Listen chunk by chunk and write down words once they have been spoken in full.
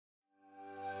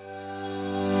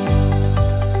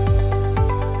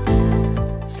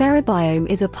Cerebiome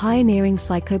is a pioneering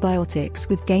psychobiotics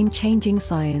with game-changing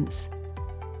science.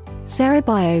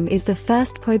 Cerebiome is the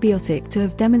first probiotic to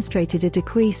have demonstrated a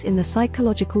decrease in the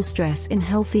psychological stress in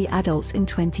healthy adults in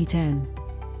 2010.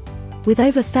 With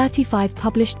over 35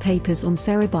 published papers on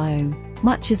Cerebiome,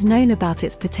 much is known about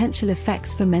its potential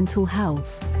effects for mental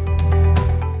health.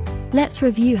 Let's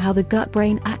review how the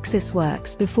gut-brain axis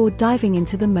works before diving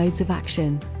into the modes of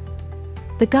action.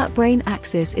 The gut-brain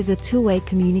axis is a two-way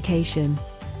communication.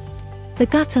 The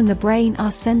gut and the brain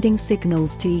are sending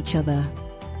signals to each other.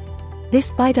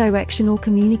 This bidirectional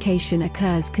communication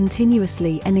occurs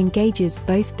continuously and engages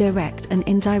both direct and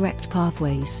indirect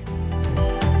pathways.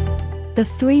 The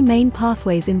three main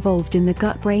pathways involved in the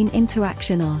gut-brain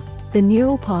interaction are the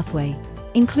neural pathway,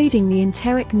 including the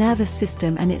enteric nervous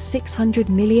system and its 600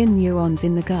 million neurons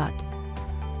in the gut.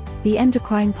 The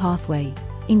endocrine pathway,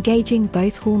 engaging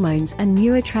both hormones and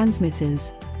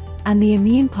neurotransmitters. And the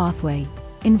immune pathway,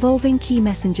 involving key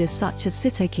messengers such as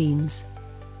cytokines.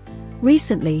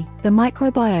 Recently, the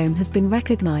microbiome has been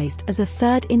recognized as a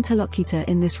third interlocutor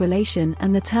in this relation,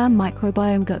 and the term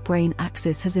microbiome gut-brain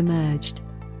axis has emerged.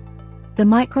 The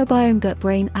microbiome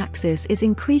gut-brain axis is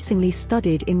increasingly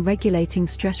studied in regulating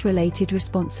stress-related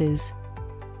responses.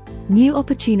 New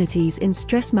opportunities in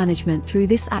stress management through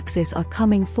this axis are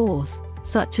coming forth,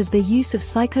 such as the use of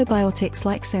psychobiotics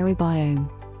like Cerebiome.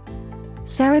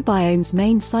 Cerebiome's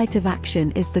main site of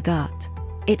action is the gut.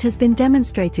 It has been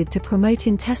demonstrated to promote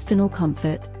intestinal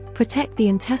comfort, protect the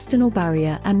intestinal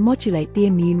barrier and modulate the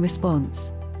immune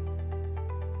response.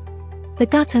 The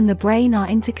gut and the brain are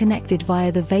interconnected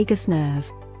via the vagus nerve,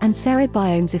 and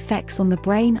Cerebiome's effects on the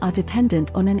brain are dependent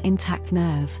on an intact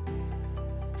nerve.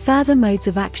 Further modes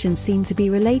of action seem to be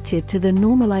related to the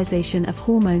normalization of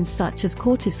hormones such as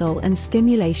cortisol and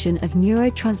stimulation of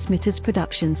neurotransmitters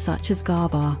production such as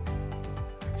GABA.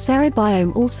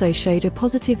 Cerebiome also showed a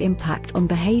positive impact on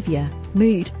behavior,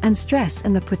 mood, and stress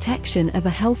and the protection of a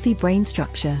healthy brain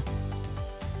structure.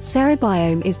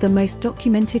 Cerebiome is the most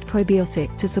documented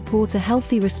probiotic to support a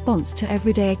healthy response to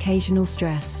everyday occasional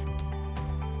stress.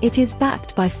 It is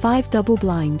backed by 5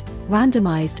 double-blind,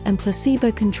 randomized and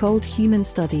placebo-controlled human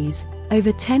studies,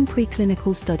 over 10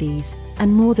 preclinical studies,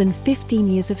 and more than 15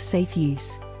 years of safe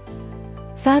use.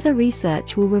 Further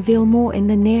research will reveal more in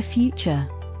the near future.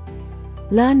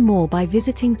 Learn more by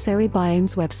visiting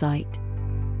Cerebiome's website.